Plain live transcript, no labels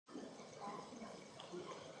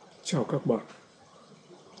Chào các bạn.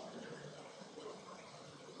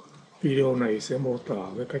 Video này sẽ mô tả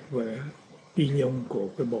cái cách vẽ Pinion của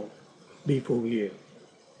cái bộ Bevel Gear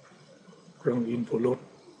răng infrared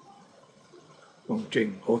bằng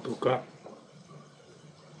trình AutoCAD.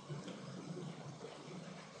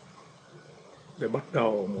 Để bắt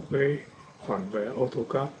đầu một cái khoản vẽ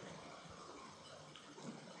AutoCAD,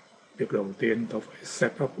 việc đầu tiên ta phải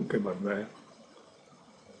set up một cái bản vẽ.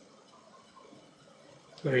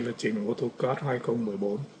 Đây là trình AutoCAD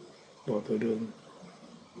 2014 và tôi đương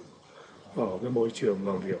ở cái môi trường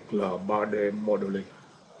làm việc là 3D modeling.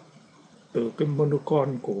 Từ cái menu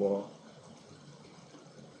con của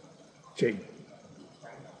trình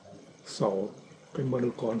 6 cái menu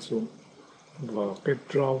con xuống và cái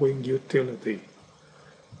drawing utility.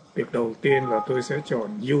 Việc đầu tiên là tôi sẽ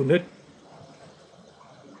chọn unit.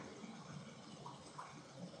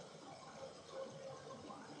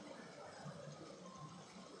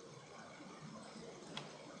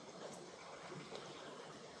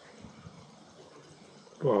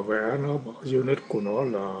 Và vẽ nó, unit của nó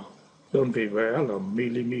là đơn vị vẽ là mm.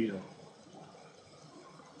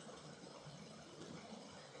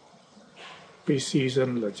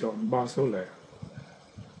 Precision là chọn 3 số lẻ.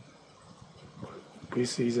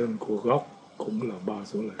 Precision của góc cũng là 3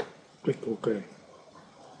 số lẻ. Click OK.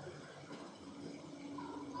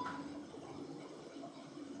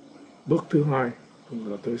 Bước thứ hai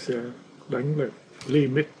là tôi sẽ đánh lệnh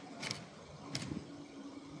limit.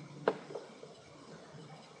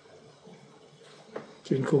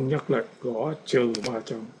 Trên khung nhắc lệnh gõ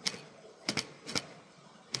 -300.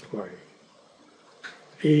 Vậy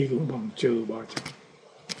y cũng bằng -300.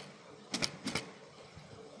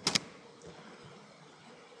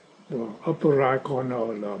 Và upper right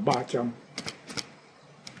corner là 300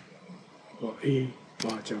 và y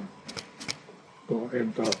 300. Và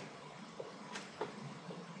enter.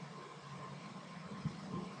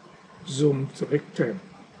 Zoom to extend.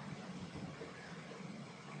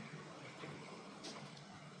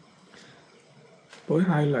 Với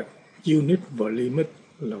hai lệnh unit và limit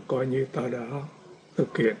là coi như ta đã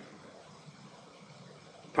thực hiện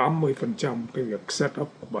 80% cái việc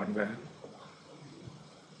setup của bản vẽ.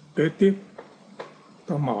 Kế tiếp,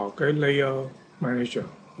 ta mở cái layer manager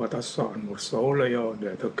và ta soạn một số layer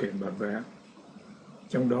để thực hiện bản vẽ.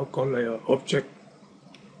 Trong đó có layer object,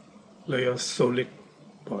 layer solid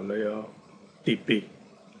và layer TP.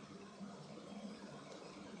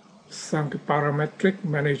 Sang cái parametric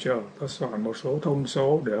manager, ta soạn một số thông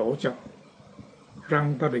số để hỗ trợ.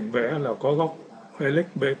 Răng ta định vẽ là có góc helix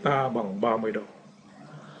beta bằng 30 độ.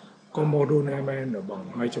 Có module mn ở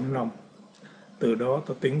bằng 2.5. Từ đó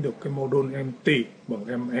ta tính được cái module mt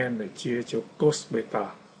bằng mn để chia cho cos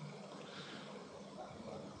beta.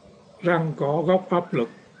 Răng có góc áp lực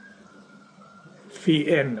phi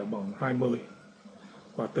n ở bằng 20.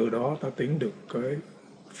 Và từ đó ta tính được cái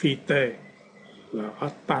phi t là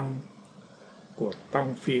át tăng của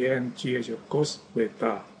tăng phi n chia cho cos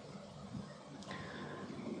beta.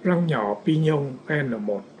 Răng nhỏ Pinion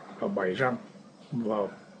N1 ở 7 răng và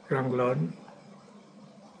răng lớn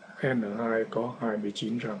N2 có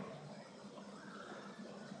 29 răng.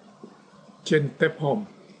 Trên tab Home,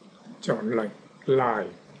 chọn lệnh Line.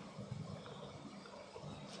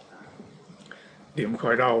 Điểm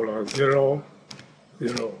khởi đầu là 0,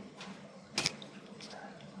 0.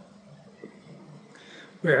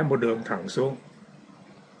 Vẽ một đường thẳng xuống.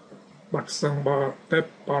 Bật sang tab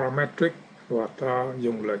Parametric và ta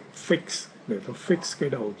dùng lệnh Fix để ta fix cái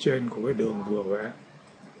đầu trên của cái đường vừa vẽ.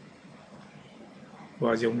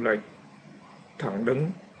 Và dùng lệnh thẳng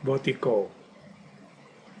đứng Vertical.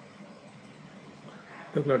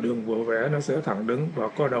 Tức là đường vừa vẽ nó sẽ thẳng đứng và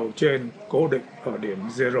có đầu trên cố định ở điểm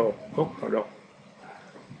 0, góc khởi động.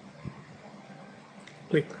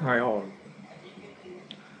 Click Hide On.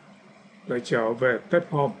 Lại trở về tab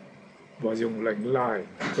Home và dùng lệnh Line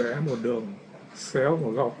vẽ một đường xéo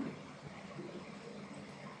một góc.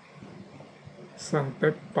 Sang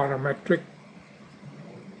tab Parametric,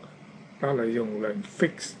 ta lại dùng lệnh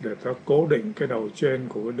Fix để ta cố định cái đầu trên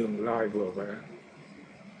của cái đường line vừa vẽ.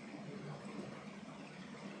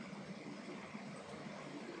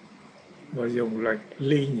 Và dùng lệnh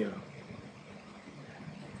Linear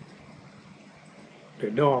để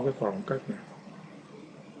đo cái khoảng cách này.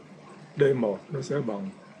 D1 nó sẽ bằng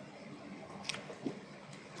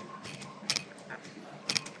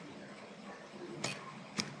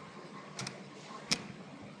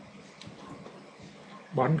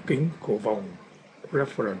bán kính của vòng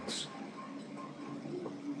reference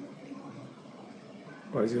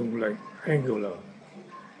và dùng lệnh Angular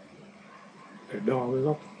để đo cái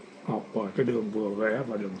góc học ở cái đường vừa vẽ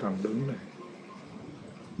và đường thẳng đứng này.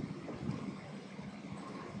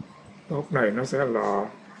 Góc này nó sẽ là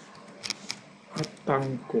áp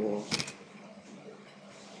tăng của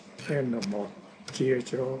N1 chia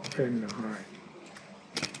cho N2.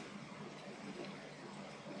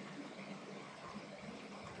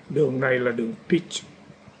 Đường này là đường pitch.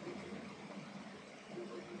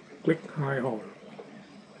 Click 2 hồn.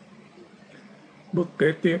 Bước kế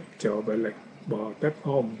tiếp trở về lệnh bờ tab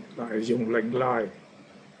home, lại dùng lệnh line.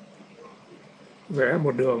 Vẽ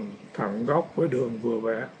một đường thẳng góc với đường vừa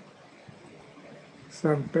vẽ.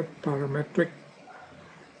 Sang tab parametric,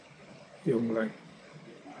 dùng lệnh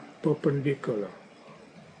perpendicular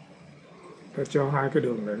để cho hai cái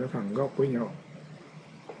đường này nó thẳng góc với nhau.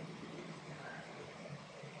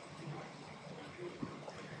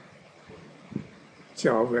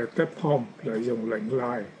 Trở về tab home, lại dùng lệnh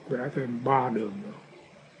line vẽ thêm 3 đường nữa.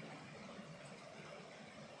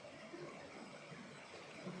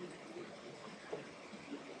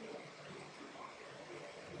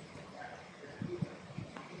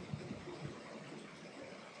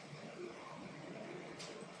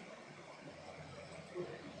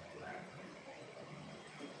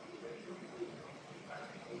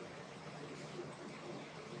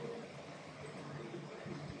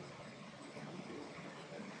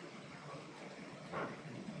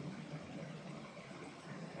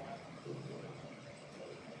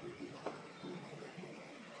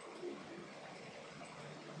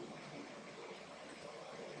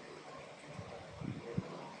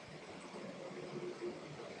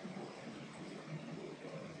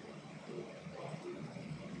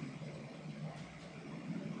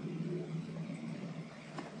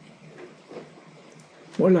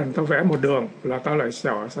 Mỗi lần ta vẽ một đường là ta lại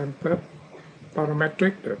xỏ sang tab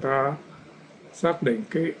parametric để ta xác định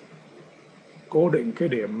cố định cái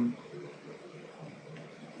điểm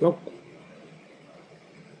gốc.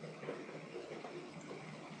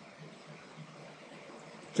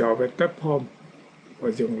 Trở về tab home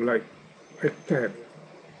và dùng lệnh extend.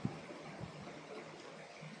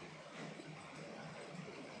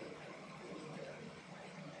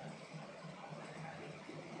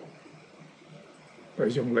 Và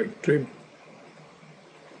dùng lệnh trim.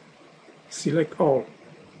 Select all.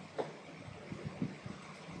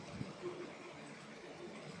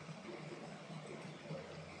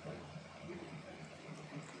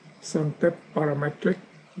 Sang tab parametric,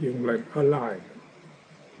 dùng lệnh align.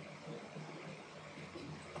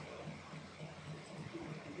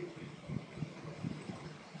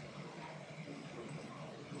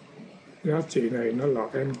 Giá trị này nó là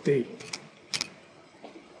empty.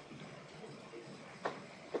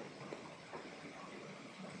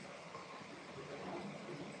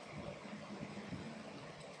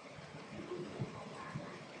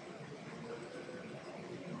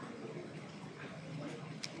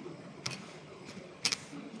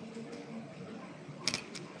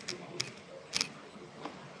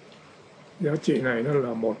 Giá trị này nó là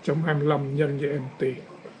 1.25 nhân với empty.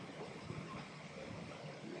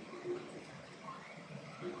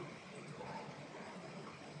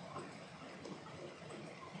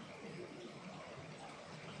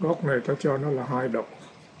 Góc này ta cho nó là 2 độ.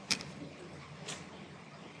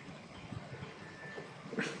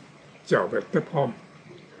 Trở về tab home,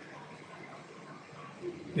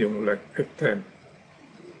 dùng lệnh extend.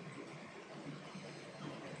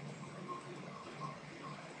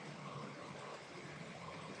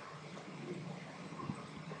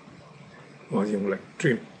 Và dùng lệnh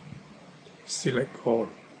trim. Select all.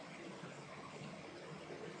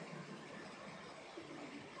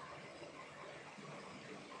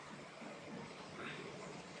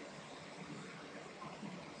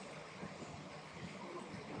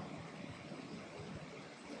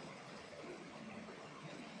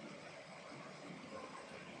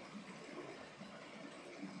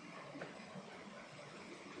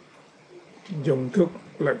 Dùng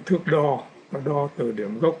lệnh thước đo và đo từ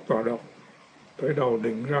điểm gốc tọa độ tới đầu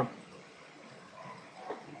đỉnh răng.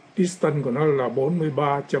 Distance của nó là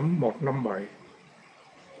 43.157.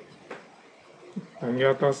 Thành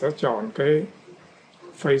ra ta sẽ chọn cái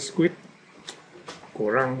face width của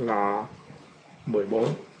răng là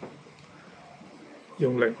 14.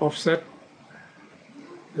 Dùng lệnh offset.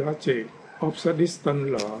 Giá trị offset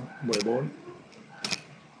distance là 14.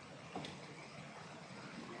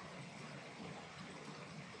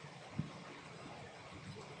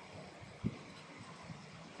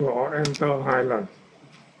 Gõ Enter 2 lần.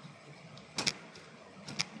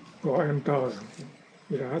 Gõ Enter,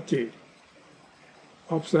 giá trị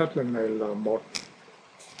offset lần này là 1.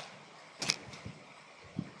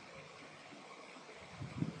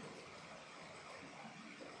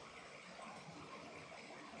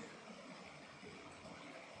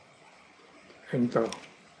 Enter.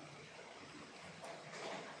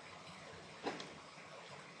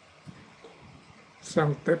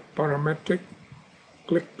 Sang tab Parametric,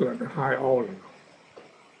 click lệnh Hide All.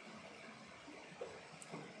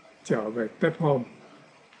 Trở về tab Home.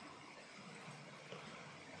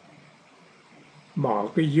 Mở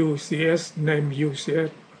cái UCS, name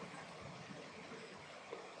UCS.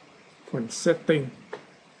 Phần Setting.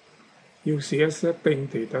 UCS Setting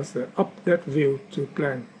thì ta sẽ Update View to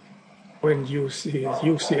Plan. When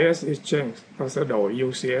UCS is changed, ta sẽ đổi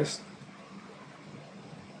UCS.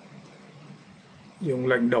 Dùng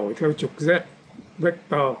lệnh đổi theo trục Z,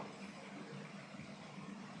 vector.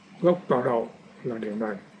 Gốc tọa độ là điểm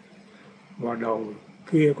này. Và đầu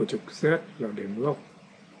kia của trục Z là điểm gốc.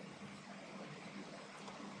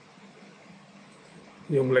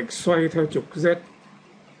 Dùng lệnh xoay theo trục Z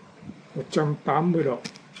 180 độ.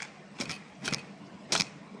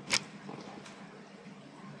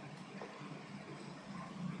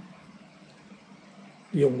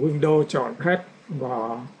 Dùng Windows chọn hết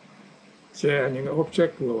và che những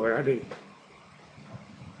object vừa vẽ đi.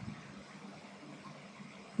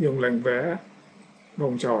 Dùng lệnh vẽ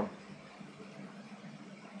vòng tròn.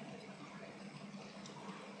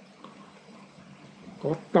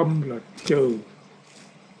 Có tâm là trừ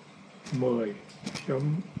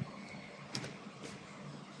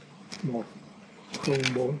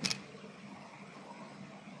 10.104,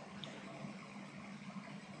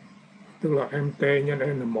 tức là mt nhân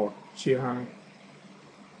n1 chia 2.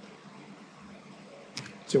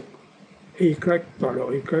 Trục y, tọa độ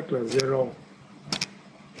y là 0.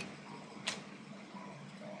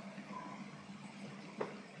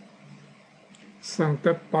 Sang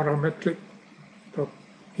tab Parametric, ta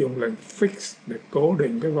dùng lệnh Fix để cố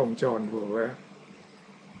định cái vòng tròn vừa vẽ.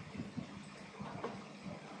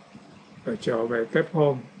 Để trở về tab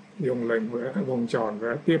Home, dùng lệnh vẽ vòng tròn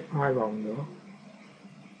vẽ tiếp 2 vòng nữa.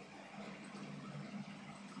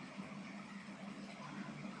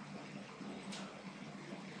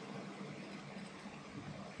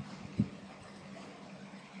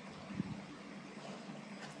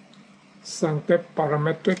 Sang tab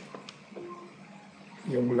Parametric,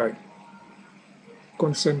 dùng lệnh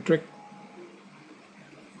Concentric.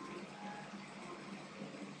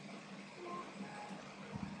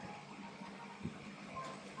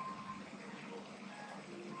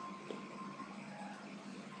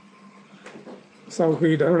 Sau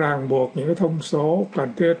khi đã ràng buộc những cái thông số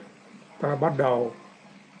cần thiết, ta bắt đầu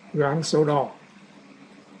gán số đo.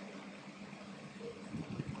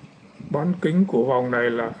 Bán kính của vòng này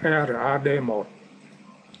là RAD1.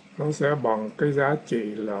 Nó sẽ bằng cái giá trị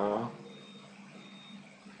là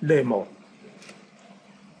D1.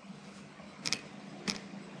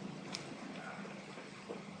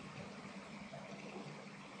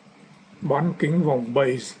 Bán kính vòng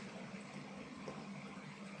base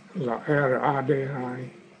là RAD2.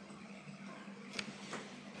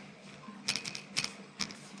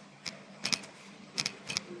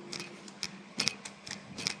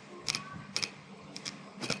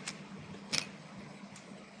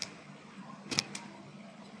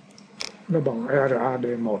 Nó bằng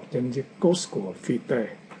RAD1 nhân với cos của phi tê.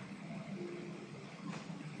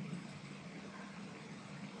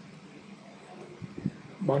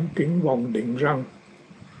 Bán kính vòng đỉnh răng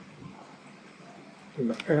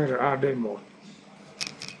là RAD1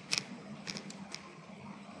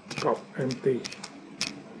 cộng MT.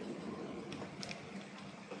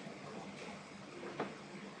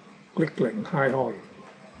 Click lệnh Hide All.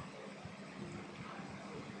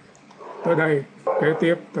 Tới đây, kế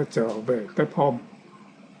tiếp ta trở về tab Home.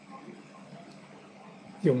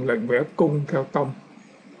 Dùng lệnh vẽ cung theo tâm.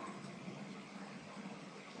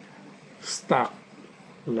 Start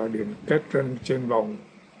là điểm kết trên vòng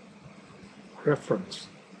Reference.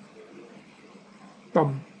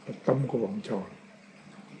 Tâm là tâm của vòng tròn.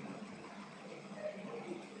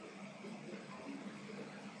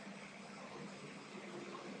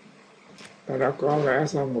 Ta đã có vẽ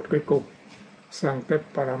xong một cái cung. Sang tab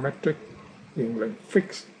Parametric, dùng lệnh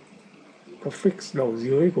Fix. Ta fix đầu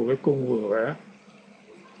dưới của cái cung vừa vẽ.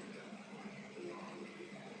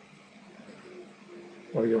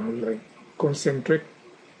 Và dùng lệnh Concentric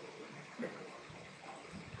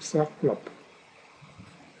xác lập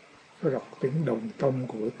cái đặc tính đồng tâm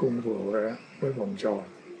của cái cung vừa vẽ với vòng tròn.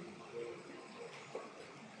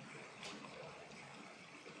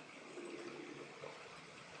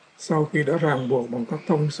 Sau khi đã ràng buộc bằng các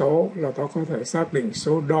thông số là ta có thể xác định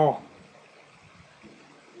số đo.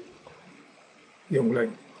 Dùng lệnh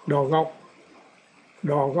đo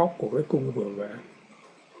góc của cái cung vừa vẽ.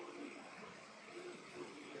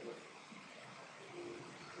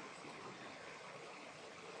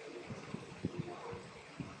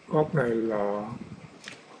 Góc này là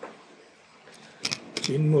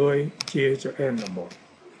 90 chia cho n là 1.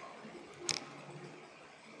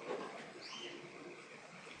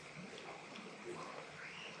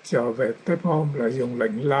 Trở về tép home là dùng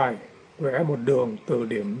lệnh line, vẽ một đường từ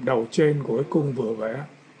điểm đầu trên của cái cung vừa vẽ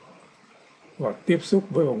và tiếp xúc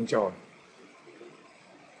với vòng tròn.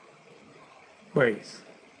 Base.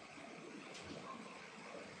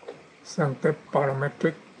 Sang tép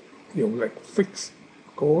parametric, dùng lệnh fix,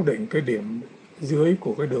 cố định cái điểm dưới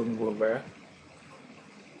của cái đường vừa vẽ.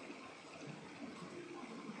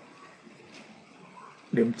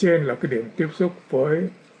 Điểm trên là cái điểm tiếp xúc với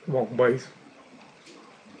vòng base.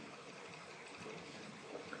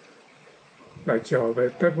 Lại trở về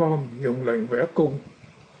tép home, dùng lệnh vẽ cung,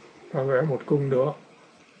 ta vẽ một cung nữa.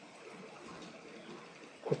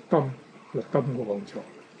 Có tâm là tâm của vòng tròn.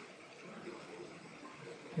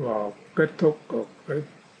 Và kết thúc ở cái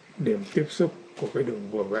điểm tiếp xúc của cái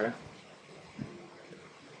đường vừa vẽ.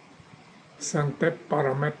 Sang tép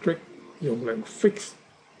parametric, dùng lệnh fix,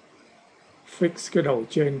 fix cái đầu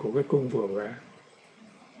trên của cái cung vừa vẽ.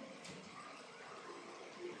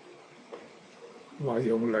 Và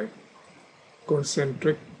dùng lệnh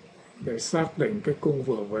concentric để xác định cái cung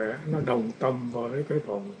vừa vẽ nó đồng tâm với cái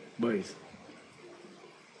vòng base.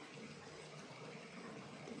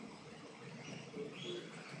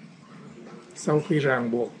 Sau khi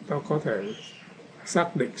ràng buộc, ta có thể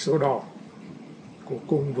xác định số đo của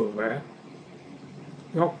cung vừa vẽ,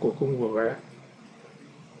 góc của cung vừa vẽ.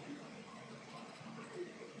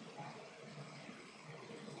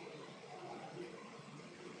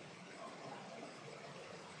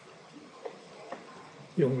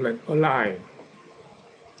 Dùng lệnh align,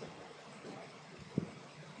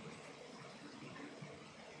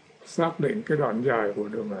 xác định cái đoạn dài của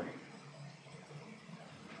đường này.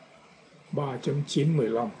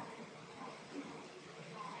 3.915.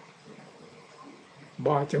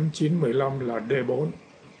 3.915 là D4.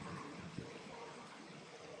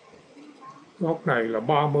 Góc này là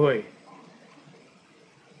 30.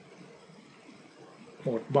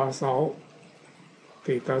 136.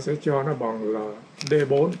 Thì ta sẽ cho nó bằng là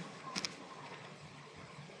D4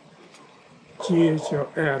 chia cho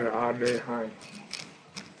RAD2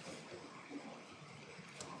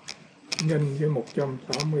 nhân với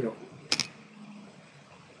 180 độ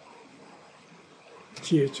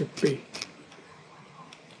chia cho pi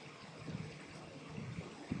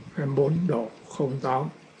 24 độ 08.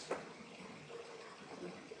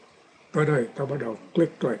 Tới đây ta bắt đầu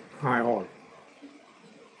click lệnh high on.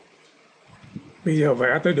 Bây giờ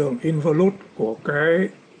vẽ tới đường involute của cái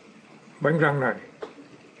bánh răng này.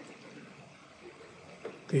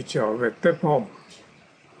 Thì trở về tép home,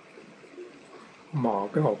 mở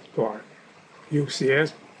cái hộp thoại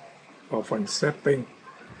UCS vào phần setting,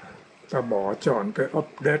 ta bỏ chọn cái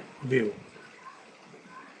update view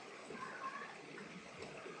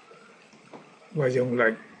và dùng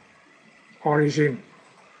lệnh origin,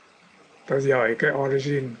 ta dời cái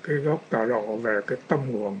origin, cái góc tọa độ về cái tâm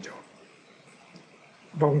của vòng tròn.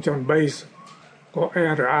 Vòng tròn base có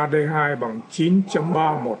RAD2 bằng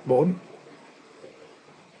 9.314.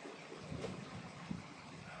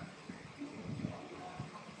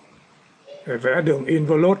 Để vẽ đường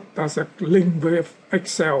involute, ta sẽ link với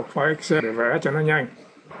file Excel để vẽ cho nó nhanh.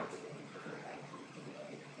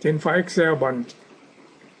 Trên file Excel bạn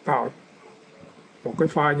tạo một cái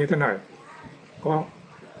file như thế này, có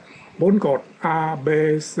 4 cột A, B,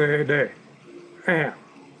 C, D, E,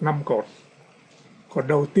 5 cột. Cột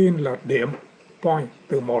đầu tiên là điểm, point,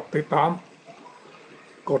 từ 1 tới 8.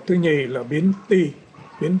 Cột thứ nhì là biến t,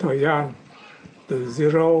 biến thời gian, từ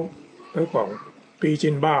 0 tới khoảng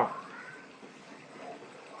pi/3.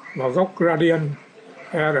 Và góc gradient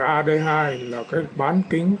RAD2 là cái bán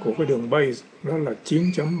kính của cái đường base, đó là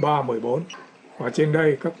 9.314. Và trên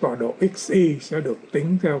đây các tọa độ XY sẽ được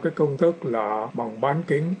tính theo cái công thức là bằng bán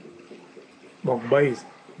kính vòng base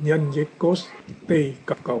nhân với cos t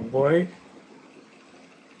cộng với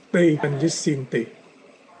t nhân với sin t.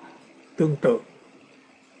 Tương tự,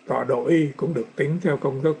 tọa độ y cũng được tính theo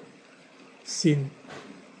công thức sin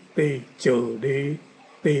t trừ đi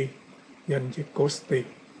t nhân với cos t.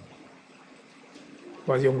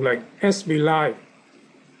 Và dùng lệnh splice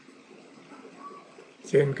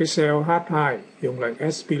trên cái cell H2, dùng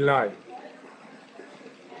lệnh splice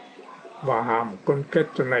và hàm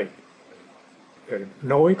concatenate để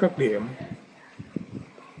nối các điểm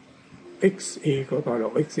XY có tọa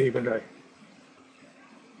độ XY bên đây.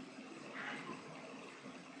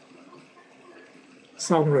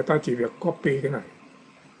 Xong rồi ta chỉ việc copy cái này.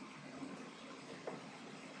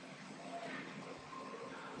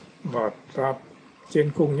 Và ta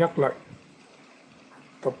trên khung nhắc lệnh,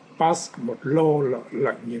 ta pass một lô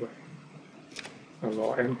lệnh như vậy. và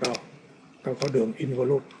gõ Enter. Ta có đường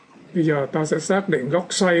involute. Bây giờ ta sẽ xác định góc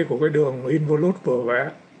xoay của cái đường involute vừa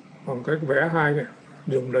vẽ bằng cách vẽ hai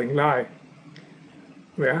đường lệnh line,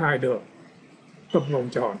 vẽ hai đường tâm vòng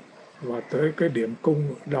tròn và tới cái điểm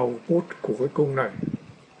cung đầu mút của cái cung này.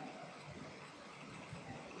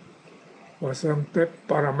 Và sang tiếp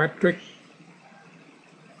parametric,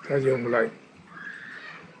 ta dùng lệnh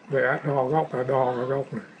vẽ đo góc và đo cái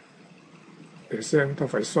góc này để xem ta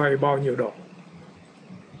phải xoay bao nhiêu độ.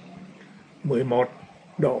 11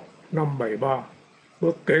 độ 573.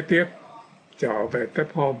 Bước kế tiếp trở về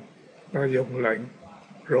step home, ta dùng lệnh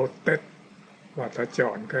rotate và ta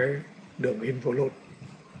chọn cái đường involute.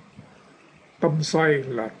 Tâm xoay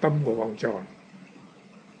là tâm của vòng tròn.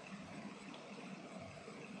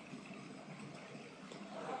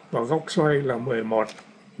 Và góc xoay là 11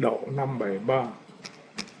 độ 573.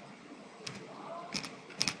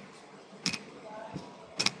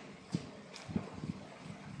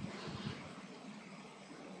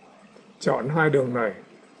 Chọn hai đường này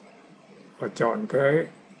và chọn cái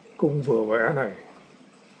cung vừa vẽ này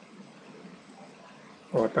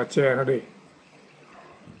và ta che nó đi.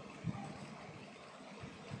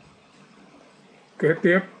 Kế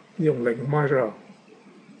tiếp dùng lệnh measure.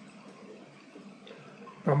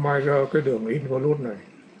 Ta measure cái đường involute này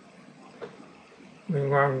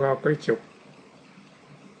ngang qua cái trục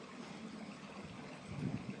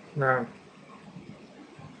ngang.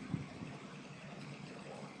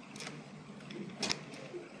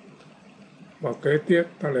 Và kế tiếp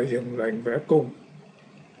ta lại dùng lệnh vẽ cung.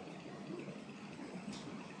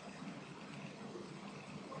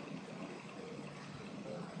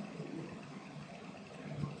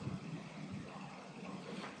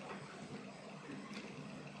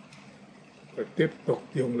 Và tiếp tục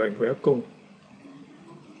dùng lệnh vẽ cung.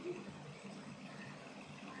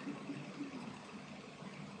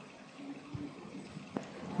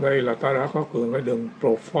 Đây là ta đã có cường cái đường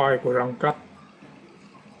profile của răng cắt.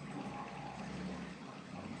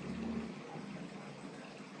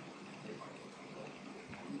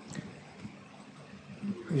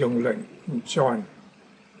 Dùng lệnh join.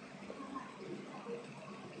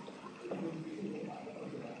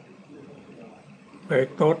 Đây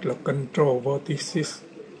tốt là control vertices.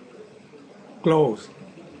 Close.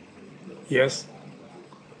 Yes.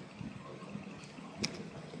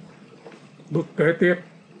 Bước kế tiếp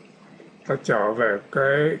ta trở về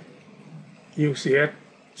cái UCS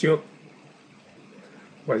trước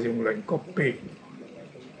và dùng lệnh copy.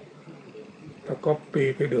 Ta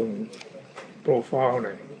copy cái đường profile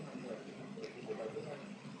này.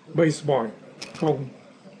 Base point 0,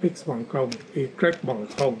 x bằng 0, y bằng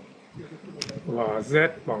 0 và z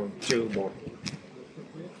bằng -1.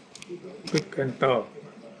 Click Enter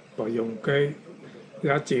và dùng cái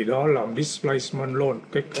giá trị đó làm displacement luôn.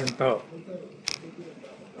 Click Enter.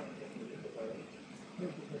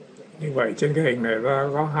 Như vậy trên cái hình này ta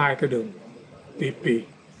có hai cái đường TP.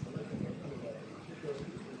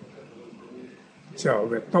 Trở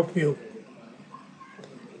về top view,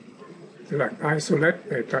 lệnh isolate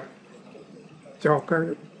để cho các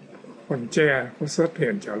phần che có xuất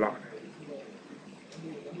hiện trở lại.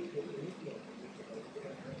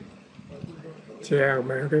 Che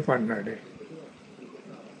mấy cái phần này đi.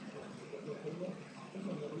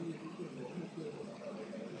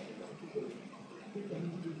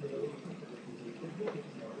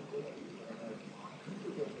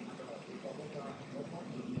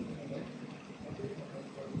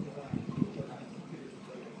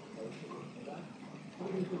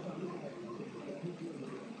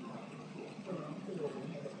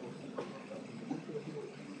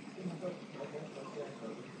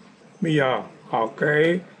 Bây giờ ở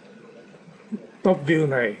cái top view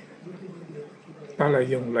này ta lại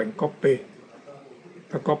dùng lệnh copy.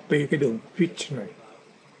 Ta copy cái đường pitch này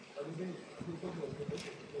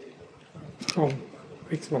 0,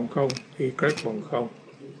 x bằng 0, y bằng 0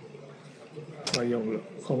 và dùng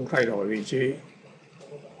không thay đổi vị trí.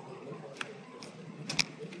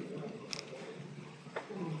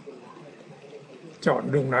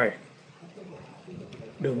 Chọn đường này,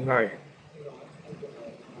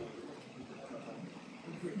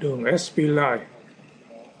 đường SP line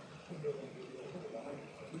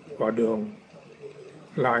và đường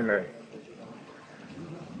line này,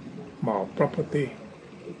 mở property,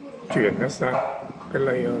 chuyển nó sang cái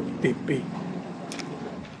layer TP.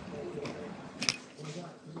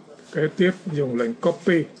 Kế tiếp dùng lệnh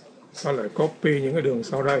copy, ta lại copy những cái đường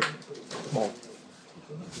sau đây. 1,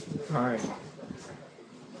 2,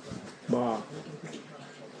 3,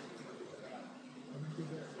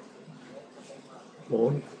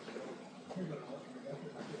 4, 5,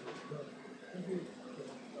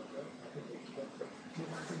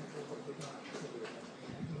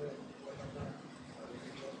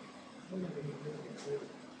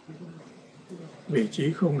 vị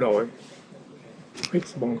trí không đổi,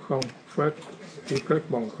 x bằng 0, phép y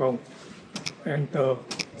bằng 0, enter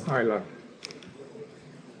 2 lần.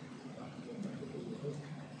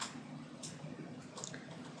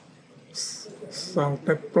 Sang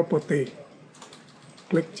tab property,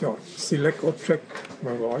 click chọn select object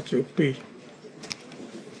và gõ chữ P.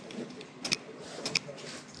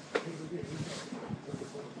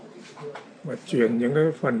 Và chuyển những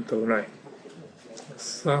cái phần tử này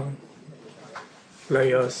sang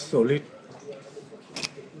layer solid.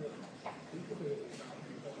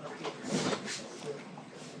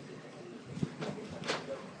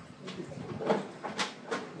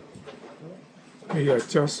 Bây giờ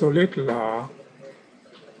cho solid là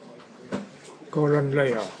current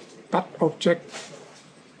layer, tắt object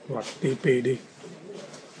và TP đi.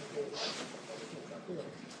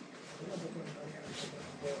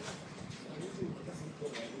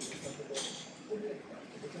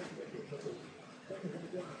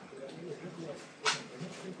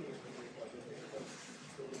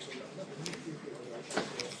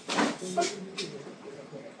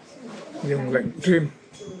 Dùng lệnh trim,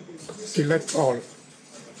 select all.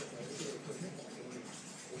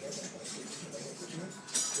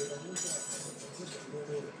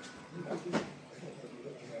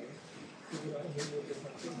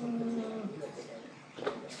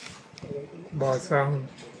 Bỏ sang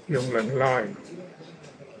dùng lệnh line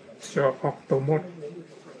cho auto mode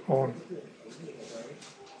on.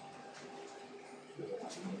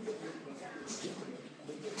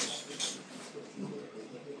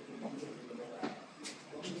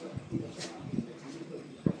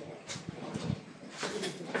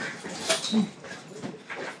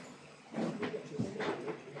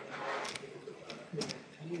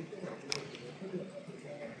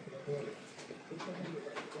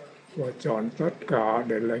 Và chọn tất cả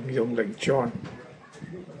để dùng lệnh join.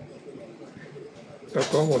 Ta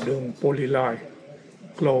có một đường polyline,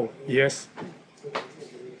 close, yes.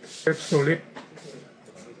 Tab solid,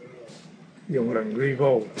 dùng lệnh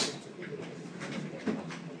revolve.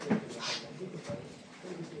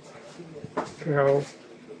 Theo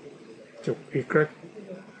trục Y,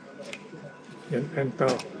 nhấn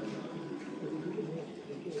enter.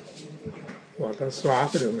 Và ta xóa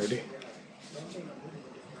cái đường này đi.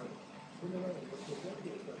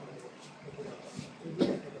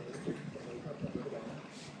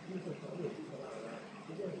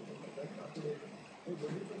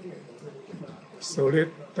 Solid,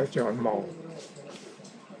 ta chọn màu.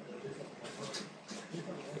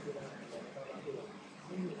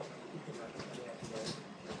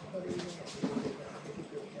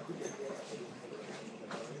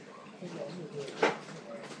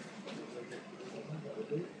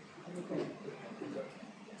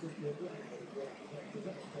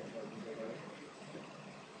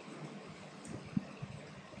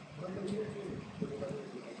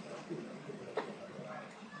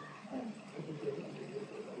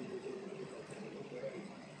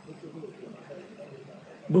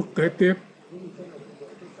 Bước kế tiếp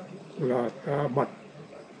là ta bật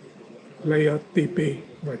layer TP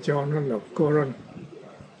và cho nó là current,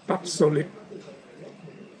 tắt solid.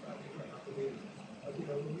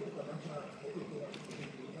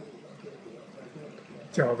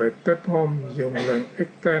 Trở về tab home, dùng lệnh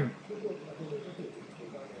extend.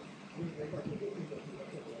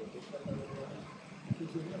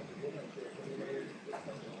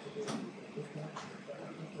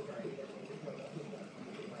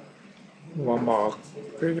 Và mở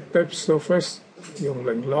cái tab surface, dùng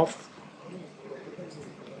lệnh loft.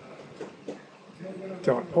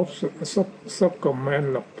 Chọn subcommand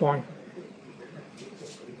là point.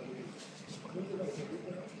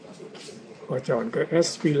 Và chọn cái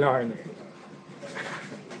SP line này.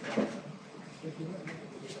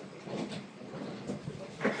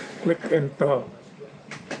 Click enter.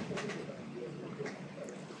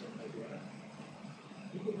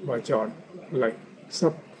 Và chọn lệnh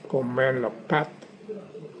subcommand là path.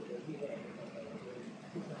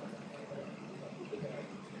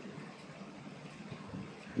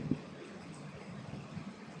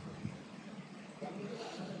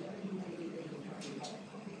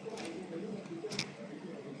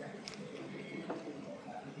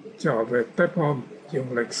 Trở về tab home,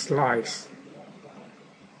 dùng lệnh slice.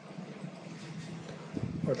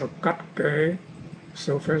 Và ta cắt cái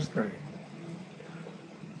surface này.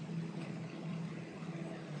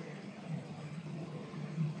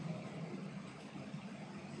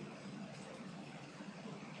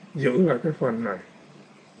 Giữ lại cái phần này.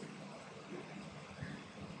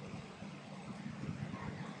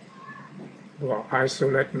 Và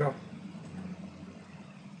isolate nó.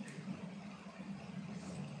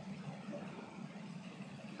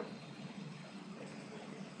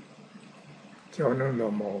 cho nó là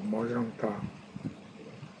màu magenta.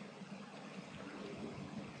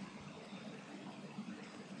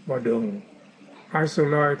 Và đường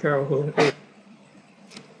isolate theo hướng úp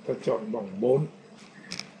ta chọn bằng 4,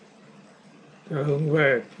 theo hướng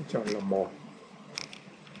về ta chọn là 1,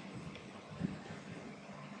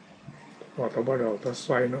 và ta bắt đầu ta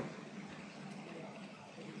xoay nó.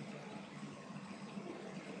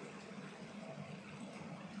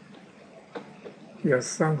 Và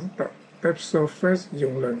sang Tap Surface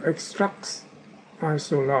dùng lệnh Extract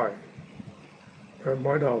Isolate. Rồi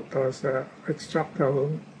mới đầu ta sẽ extract theo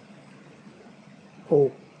hướng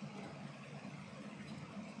U.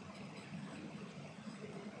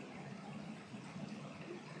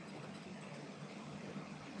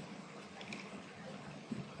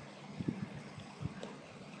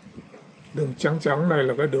 Đường trắng trắng này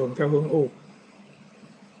là cái đường theo hướng U.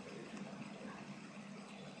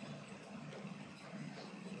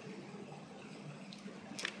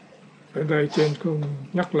 Đến đây trên khung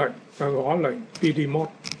nhắc lệnh, ta gõ lệnh PD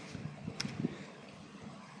mode.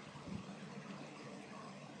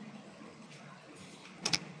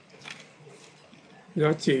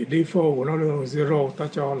 Giá trị default của nó là 0, ta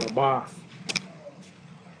cho là 3.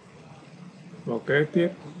 Và kế tiếp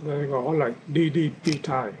ta gõ lệnh DDP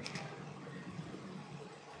type.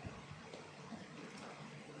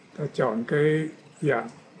 Ta chọn cái dạng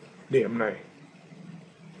điểm này.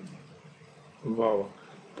 Vào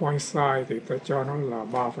point size thì ta cho nó là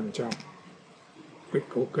 3%.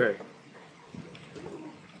 Click OK.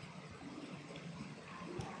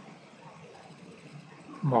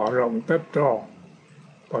 Mở rộng Tab Draw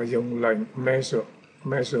và dùng lệnh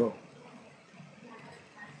Measure.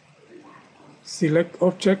 Select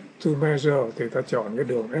Object to Measure thì ta chọn cái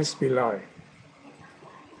đường SP-Line.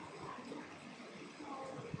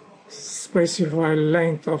 Specify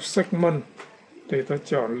Length of Segment thì ta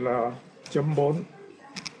chọn là chấm 4.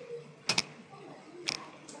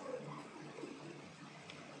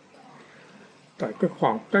 Tại cái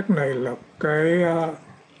khoảng cách này là cái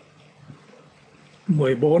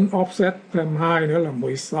 14 offset thêm 2 nữa là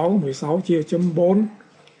 16 chia chấm 4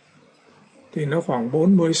 thì nó khoảng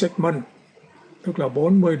 40 segment, tức là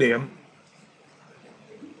 40 điểm.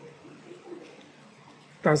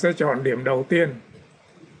 Ta sẽ chọn điểm đầu tiên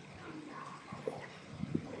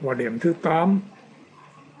và điểm thứ 8.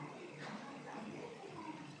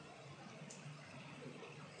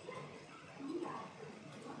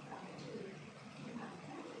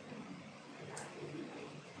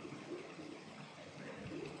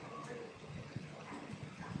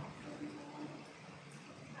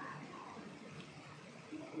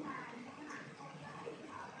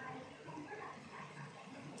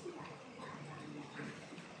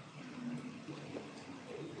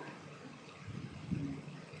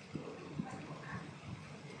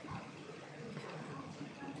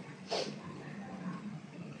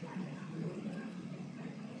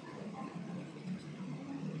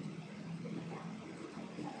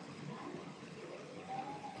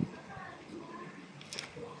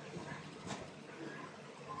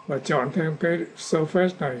 Và chọn thêm cái surface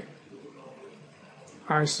này,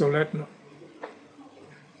 isolate nó.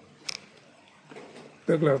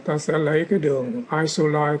 Tức là ta sẽ lấy cái đường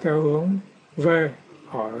isolate theo hướng V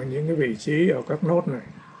ở những cái vị trí ở các nốt này.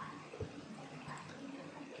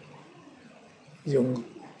 Dùng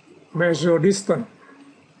measure distance.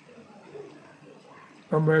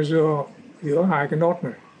 Ta measure giữa hai cái nốt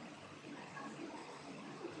này.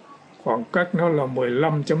 Khoảng cách nó là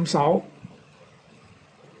 15.6.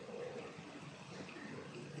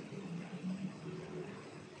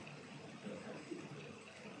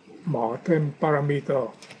 Mở thêm parameter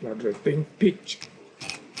là để tính pitch.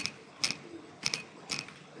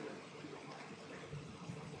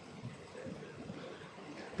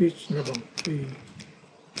 Pitch nó bằng P.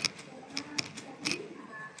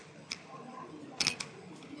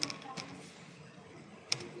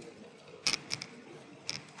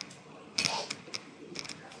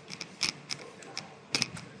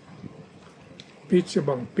 Pitch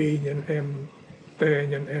bằng P nhân M T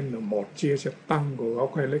nhân N1 chia cho tăng của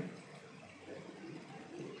góc helix.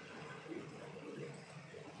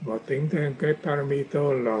 Và tính thêm cái parameter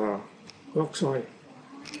là góc xoay.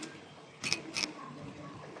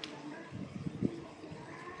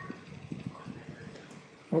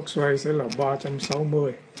 Góc xoay sẽ là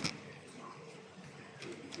 360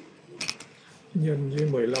 nhân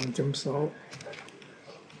với 15.6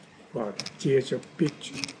 và chia cho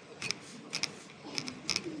pitch.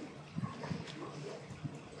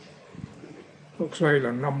 Góc xoay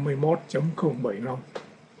là 51.075.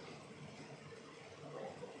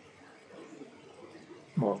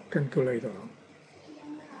 Mở calculator.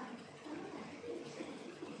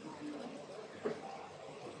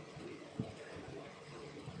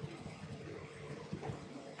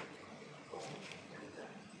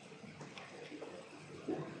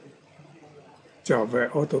 Trở về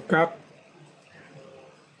AutoCAD.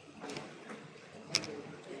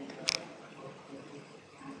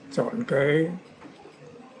 Chọn cái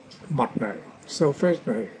mặt này, surface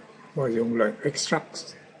này và dùng lệnh Extract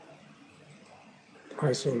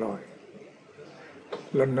Isolate.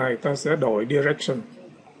 Lần này ta sẽ đổi direction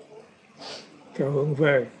theo hướng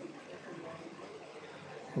về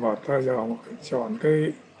và ta chọn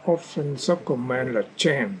cái option subcommand là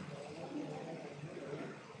Chain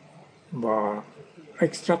và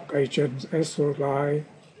Extract Agent Isolate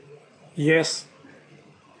Yes.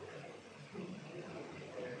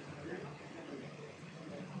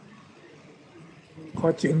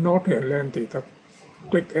 Có chữ nốt hiện lên thì ta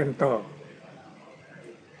click Enter.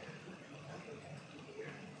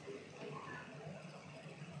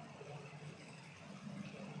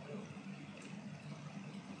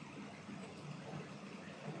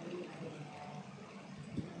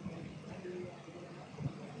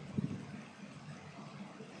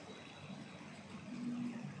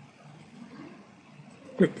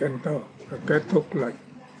 Click Enter và kết thúc lệnh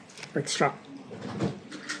Extract.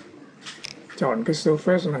 Chọn cái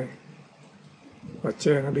surface này và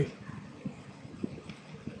che nó đi.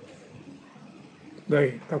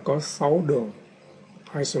 Đây ta có 6 đường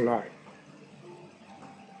Isolate.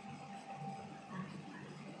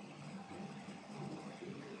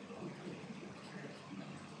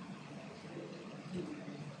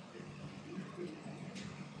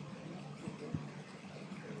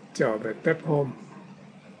 Trở về tab Home,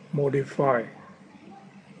 Modify,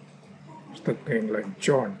 thực hiện lệnh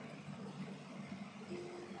Join.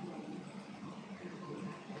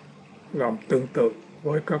 Làm tương tự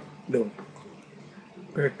với các đường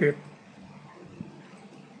kế tiếp.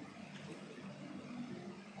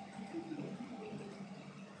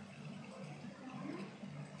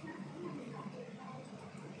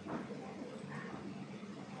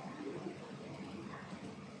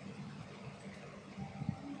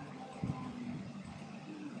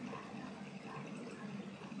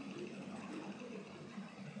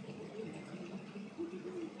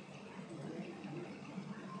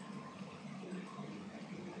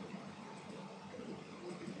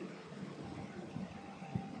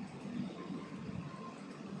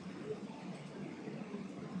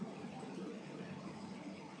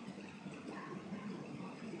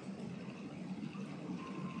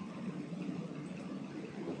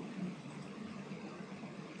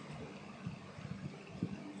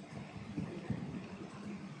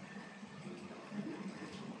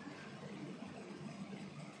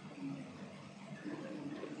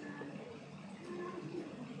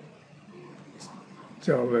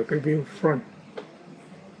 Trở về cái view front.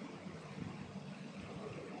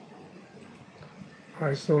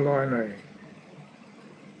 Isolate này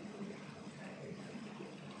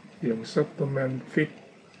dùng subcommand Fit.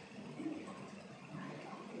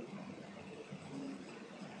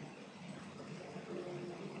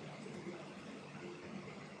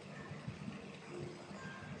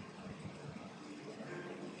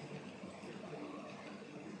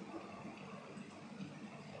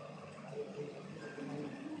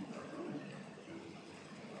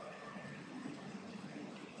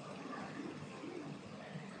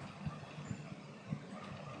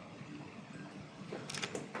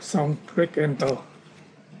 Xong click Enter.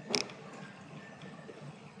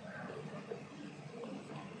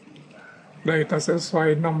 Đây ta sẽ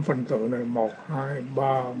xoay 5 phần tử này, 1, 2,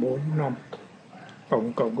 3, 4, 5.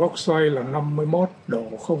 Tổng cộng góc xoay là 51 độ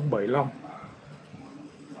 075.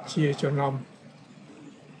 Chia cho 5.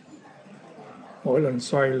 Mỗi lần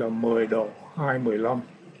xoay là 10 độ 215.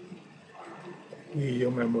 Ghi vô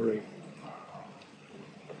memory.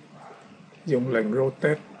 Dùng lệnh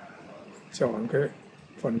Rotate. Chọn cái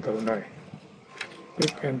phần tử này.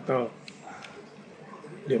 Click Enter.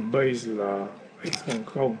 Điểm base là x bằng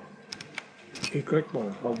 0. Y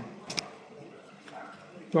bằng 0.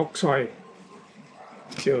 Góc xoay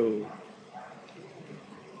trừ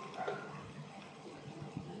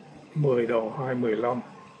 10 độ 215.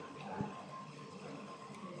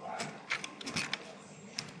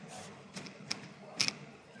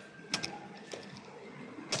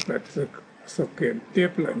 Để thực hiện tiếp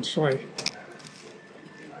lệnh xoay.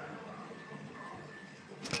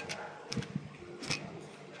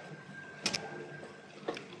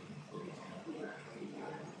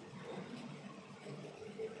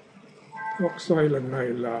 Góc xoay lần này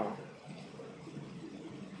là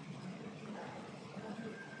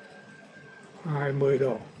 20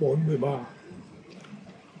 độ 43.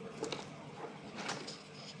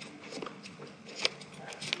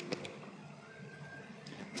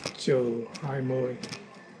 Trừ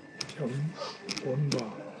 20.43.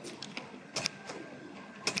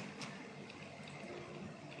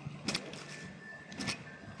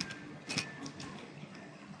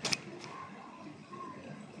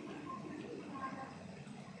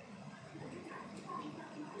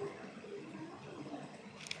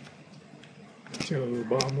 trừ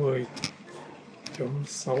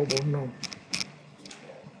 30.645.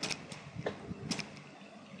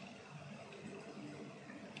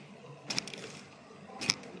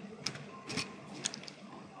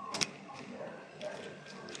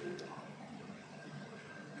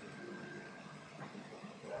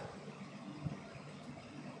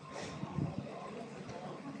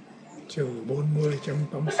 Trừ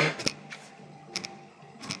 40.86.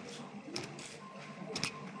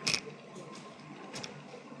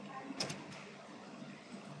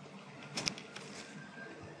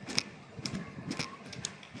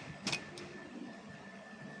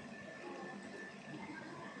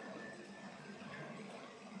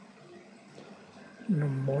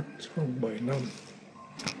 Năm 51.75.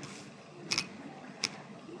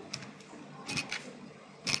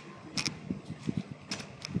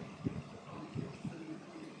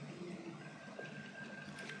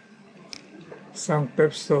 Sang tape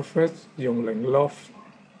surface dùng lệnh loft.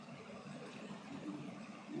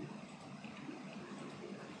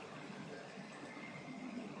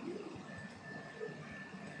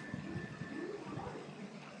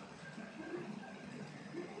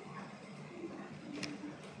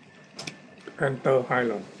 Enter 2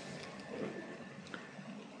 lần.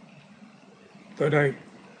 Tới đây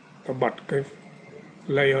ta bật cái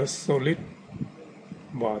layer solid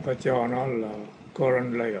và ta cho nó là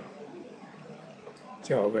current layer.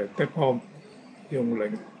 Trở về tape home, dùng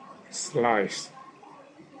lệnh slice,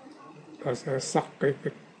 ta sẽ sắc cái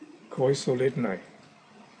khối solid này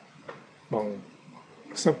bằng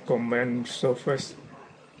subcommand surface.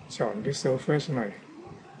 Chọn cái surface này,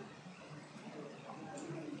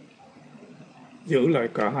 giữ lại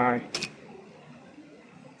cả hai,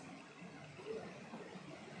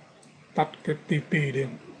 tắt cái TP đi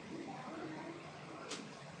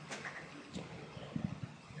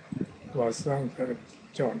và sang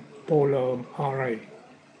chọn Polar Array.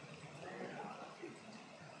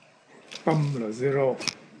 Tâm là 0,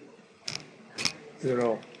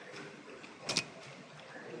 0.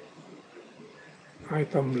 Hai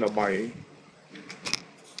tâm là 7.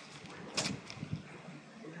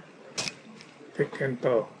 Click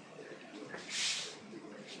Enter.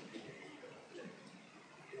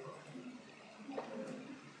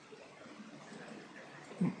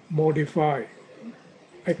 Modify,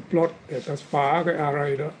 exploit để ta phá cái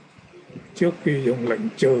array đó trước khi dùng lệnh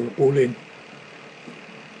trừ boolean.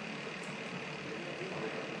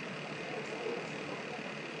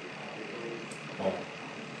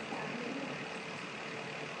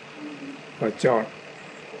 Và chọn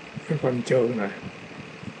cái phần trừ này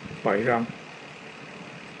 7 răng.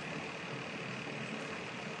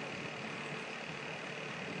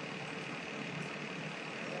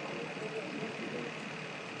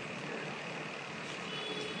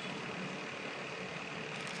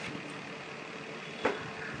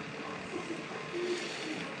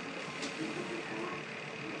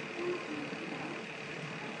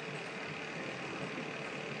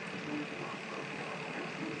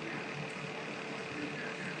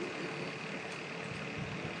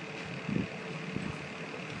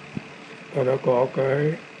 Và đã có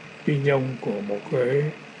cái pinion của một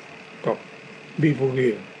cái cặp Bevel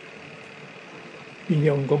Gear.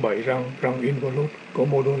 Pinion có 7 răng, răng involute, có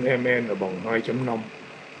module MN là bằng 2.5.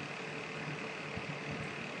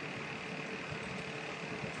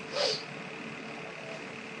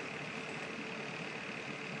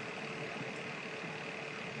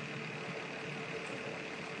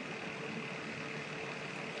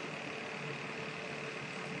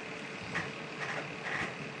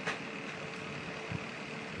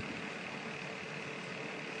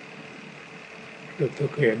 Được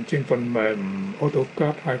thực hiện trên phần mềm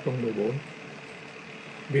AutoCAD 2014.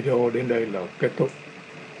 Video đến đây là kết thúc.